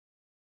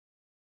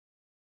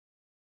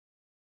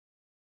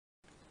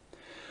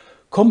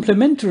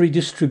Complementary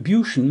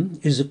distribution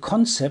is a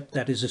concept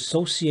that is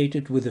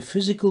associated with a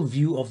physical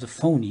view of the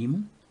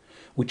phoneme,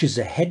 which is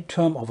a head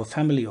term of a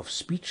family of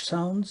speech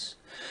sounds,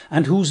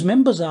 and whose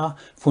members are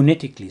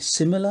phonetically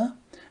similar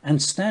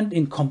and stand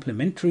in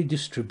complementary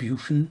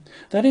distribution,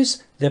 that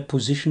is, their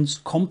positions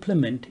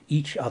complement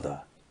each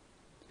other.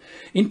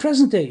 In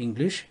present-day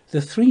English,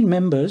 the three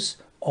members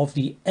of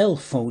the L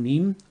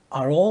phoneme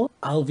are all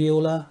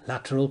alveolar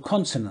lateral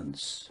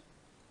consonants.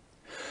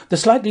 The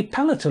slightly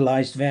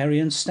palatalized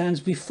variant stands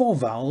before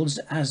vowels,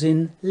 as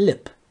in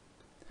lip.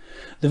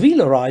 The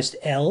velarized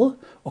L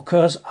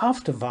occurs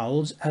after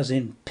vowels, as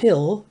in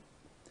pill,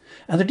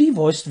 and the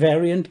devoiced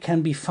variant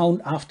can be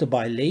found after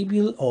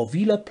bilabial or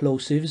velar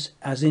plosives,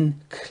 as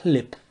in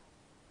clip.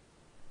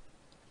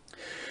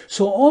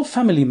 So all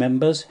family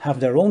members have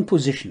their own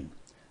position.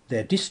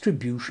 Their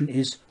distribution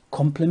is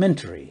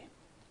complementary.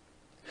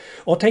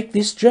 Or take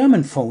this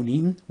German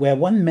phoneme, where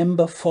one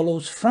member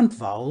follows front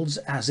vowels,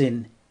 as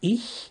in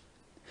ich,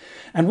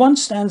 and one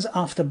stands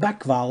after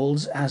back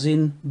vowels, as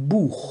in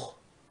Buch.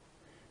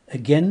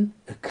 Again,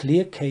 a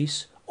clear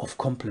case of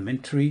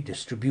complementary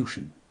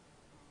distribution.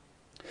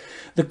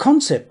 The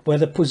concept where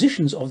the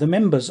positions of the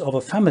members of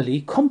a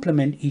family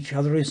complement each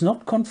other is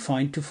not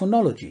confined to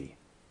phonology.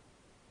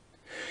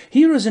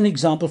 Here is an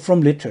example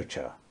from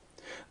literature.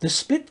 The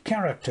split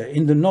character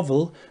in the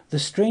novel The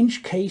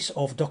Strange Case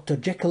of Dr.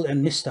 Jekyll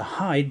and Mr.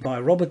 Hyde by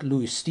Robert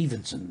Louis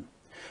Stevenson,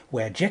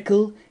 where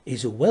Jekyll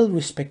is a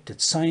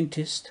well-respected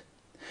scientist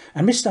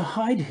and Mr.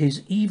 Hyde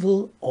his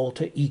evil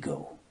alter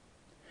ego.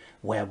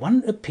 Where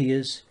one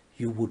appears,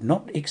 you would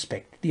not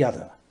expect the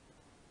other.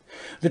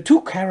 The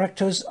two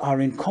characters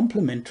are in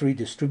complementary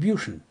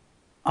distribution,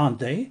 aren't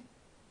they?